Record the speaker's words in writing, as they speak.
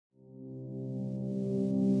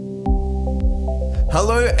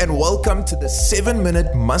Hello and welcome to the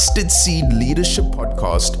 7-Minute Mustard Seed Leadership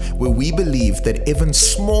Podcast, where we believe that even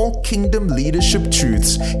small kingdom leadership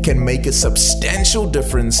truths can make a substantial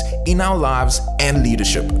difference in our lives and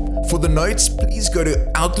leadership. For the notes, please go to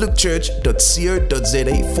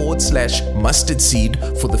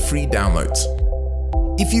outlookchurch.co.za/mustardseed for the free downloads.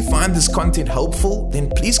 If you find this content helpful, then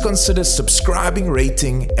please consider subscribing,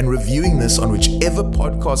 rating, and reviewing this on whichever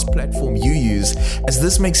podcast platform you use, as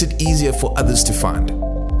this makes it easier for others to find.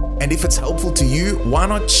 And if it's helpful to you, why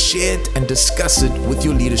not share it and discuss it with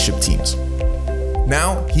your leadership teams?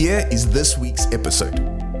 Now, here is this week's episode.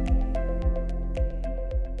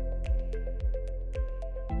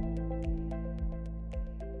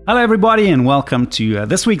 Hello everybody and welcome to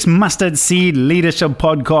this week's Mustard Seed Leadership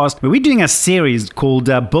Podcast, where we're doing a series called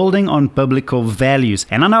Building on Biblical Values.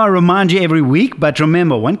 And I know I remind you every week, but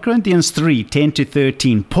remember 1 Corinthians 3,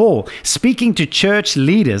 10-13, Paul, speaking to church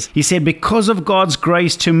leaders, he said, "Because of God's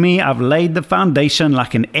grace to me, I've laid the foundation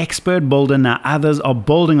like an expert builder, now others are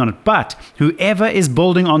building on it. But whoever is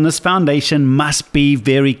building on this foundation must be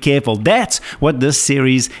very careful." That's what this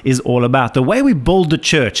series is all about. The way we build the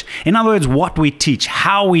church, in other words, what we teach,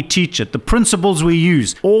 how we teach it, the principles we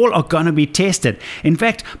use, all are going to be tested. In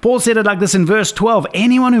fact, Paul said it like this in verse 12,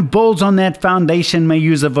 anyone who builds on that foundation may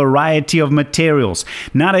use a variety of materials.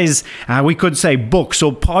 Nowadays, we could say books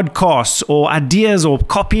or podcasts or ideas or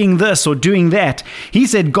copying this or doing that. He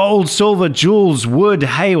said gold, silver, jewels, wood,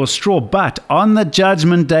 hay or straw, but on the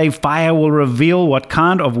judgment day, fire will reveal what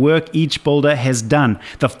kind of work each builder has done.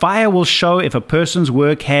 The fire will show if a person's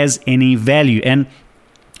work has any value. And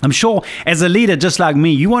I'm sure as a leader just like me,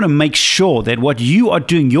 you want to make sure that what you are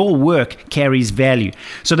doing, your work, carries value.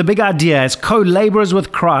 So the big idea, as co-laborers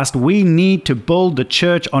with Christ, we need to build the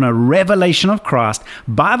church on a revelation of Christ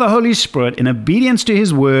by the Holy Spirit in obedience to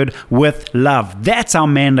His word with love. That's our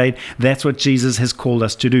mandate. That's what Jesus has called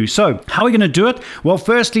us to do. So how are we going to do it? Well,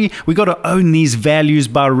 firstly, we got to own these values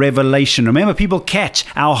by revelation. Remember, people catch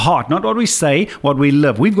our heart, not what we say, what we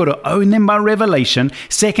live. We've got to own them by revelation.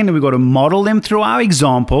 Secondly, we've got to model them through our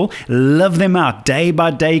example. Live them out day by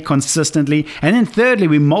day consistently. And then thirdly,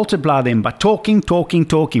 we multiply them by talking.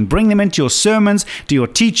 Bring them into your sermons, to your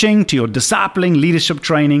teaching, to your discipling, leadership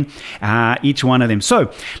training, each one of them. So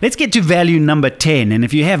let's get to value number 10. And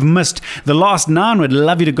if you have missed the last 9, we'd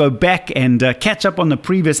love you to go back and catch up on the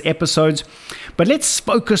previous episodes. But let's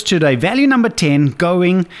focus today. Value number 10,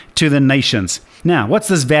 going to the nations. Now, what's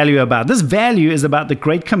this value about? This value is about the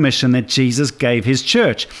Great Commission that Jesus gave His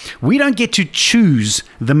church. We don't get to choose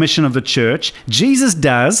the mission of the church. Jesus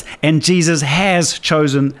does, and Jesus has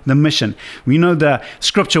chosen the mission. We know the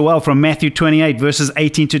scripture well from Matthew 28, verses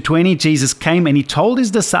 18-20. Jesus came and He told His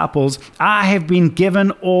disciples, "I have been given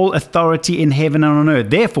all authority in heaven and on earth.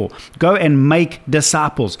 Therefore, go and make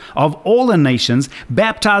disciples of all the nations,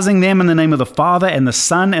 baptizing them in the name of the Father and the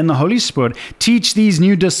Son and the Holy Spirit. Teach these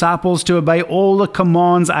new disciples to obey all the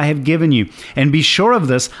commands I have given you. And be sure of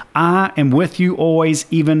this, I am with you always,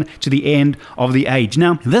 even to the end of the age."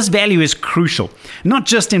 Now, this value is crucial, not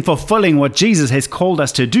just in fulfilling what Jesus has called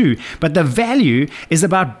us to do, but the value is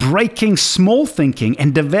about breaking small thinking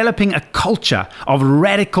and developing a culture of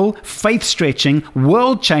radical, faith-stretching,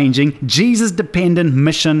 world-changing, Jesus-dependent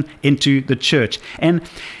mission into the church. And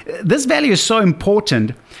this value is so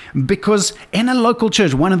important because in a local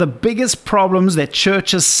church, one of the biggest problems that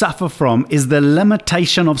churches suffer from is the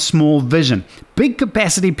limitation of small vision. Big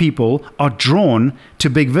capacity people are drawn to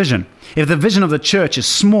big vision. If the vision of the church is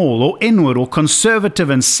small or inward or conservative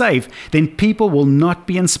and safe, then people will not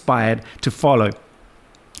be inspired to follow.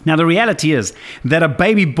 Now, the reality is that a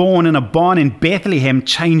baby born in a barn in Bethlehem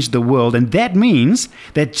changed the world, and that means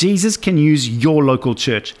that Jesus can use your local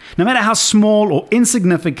church. No matter how small or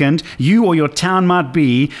insignificant you or your town might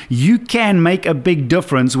be, you can make a big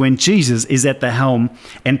difference when Jesus is at the helm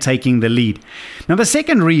and taking the lead. Now, the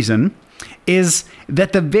second reason is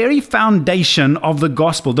that the very foundation of the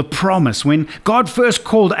gospel, the promise, when God first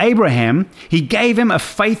called Abraham, He gave him a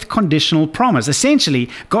faith conditional promise. Essentially,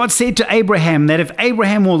 God said to Abraham that if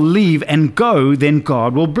Abraham will leave and go, then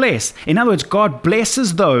God will bless. In other words, God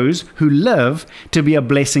blesses those who live to be a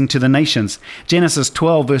blessing to the nations. Genesis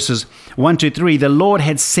 12 verses 1-3, the Lord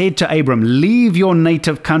had said to Abram, "Leave your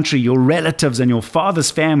native country, your relatives and your father's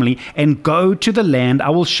family, and go to the land I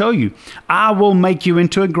will show you. I will make you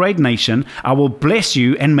into a great nation. I will bless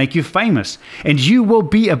you and make you famous, and you will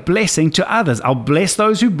be a blessing to others. I'll bless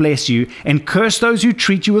those who bless you and curse those who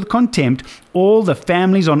treat you with contempt. All the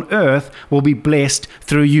families on earth will be blessed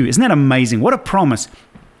through you." Isn't that amazing? What a promise.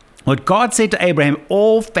 What God said to Abraham,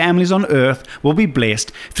 all families on earth will be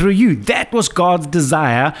blessed through you. That was God's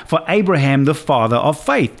desire for Abraham, the father of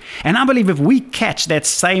faith. And I believe if we catch that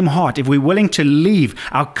same heart, if we're willing to leave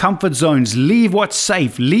our comfort zones, leave what's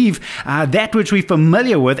safe, leave that which we're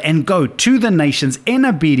familiar with, and go to the nations in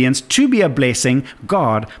obedience to be a blessing,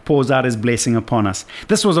 God pours out his blessing upon us.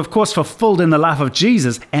 This was, of course, fulfilled in the life of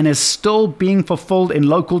Jesus and is still being fulfilled in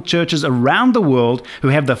local churches around the world who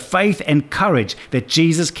have the faith and courage that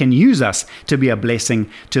Jesus can use us to be a blessing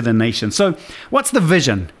to the nation. So what's the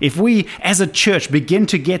vision? If we as a church begin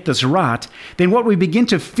to get this right, then what we begin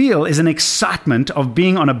to feel is an excitement of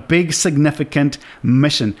being on a big, significant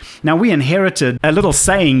mission. Now, we inherited a little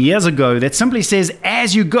saying years ago that simply says,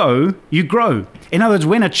 as you go, you grow. In other words,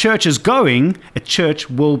 when a church is going, a church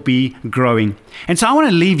will be growing. And so I want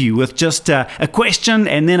to leave you with just a question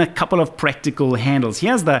and then a couple of practical handles.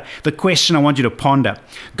 Here's the question I want you to ponder.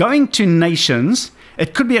 Going to nations,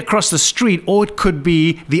 it could be across the street or it could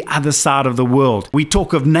be the other side of the world. We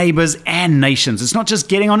talk of neighbors and nations. It's not just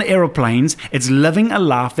getting on aeroplanes, it's living a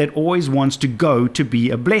life that always wants to go to be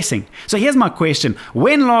a blessing. So here's my question.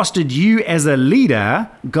 When last did you as a leader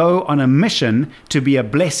go on a mission to be a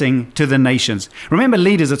blessing to the nations? Remember,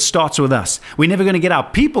 leaders, it starts with us. We're never going to get our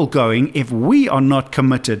people going if we are not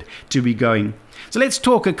committed to be going. So let's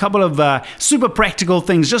talk a couple of super practical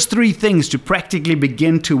things, just 3 things to practically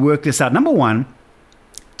begin to work this out. Number 1,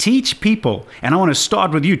 teach people, and I want to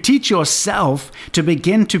start with you. Teach yourself to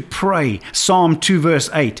begin to pray. Psalm 2 verse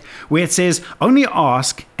 8, where it says, only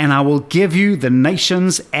ask and I will give you the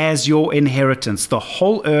nations as your inheritance, the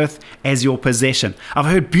whole earth as your possession. I've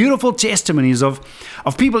heard beautiful testimonies of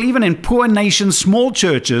people even in poor nations, small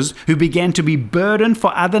churches, who began to be burdened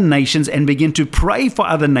for other nations and begin to pray for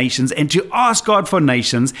other nations and to ask God for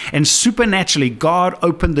nations, and supernaturally God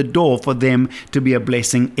opened the door for them to be a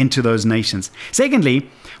blessing into those nations. Secondly,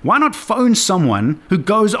 why not phone someone who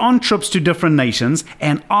goes on trips to different nations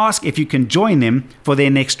and ask if you can join them for their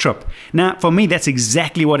next trip? Now, for me, that's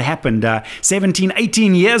exactly what happened. 17,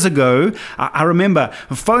 18 years ago, I remember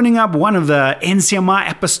phoning up one of the NCMI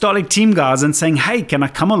apostolic team guys and saying, hey, can I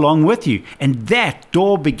come along with you? And that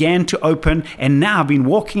door began to open, and now I've been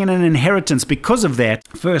walking in an inheritance because of that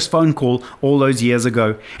first phone call all those years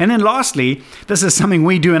ago. And then lastly, this is something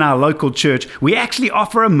we do in our local church. We actually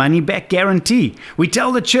offer a money-back guarantee. We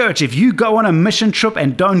tell the church, if you go on a mission trip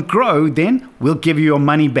and don't grow, then we'll give you your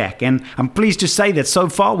money back. And I'm pleased to say that so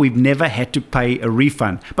far we've never had to pay a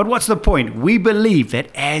refund. But what's the point? We believe that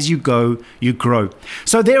as you go, you grow.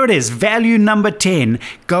 So there it is, value number 10,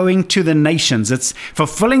 going to the nations. It's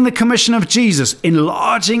fulfilling the commission of Jesus,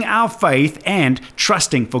 enlarging our faith, and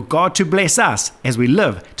trusting for God to bless us as we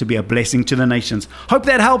live to be a blessing to the nations. Hope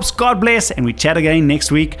that helps. God bless, and we chat again next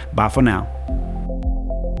week. Bye for now.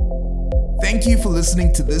 Thank you for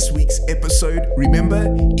listening to this week's episode. Remember,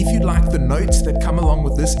 if you'd like the notes that come along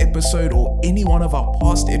with this episode or any one of our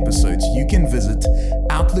past episodes, you can visit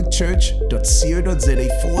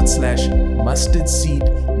outlookchurch.co.za/mustard seed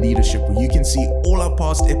leadership, where you can see all our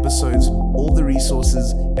past episodes, all the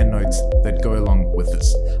resources and notes that go along with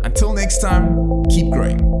this. Until next time, keep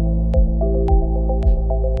growing.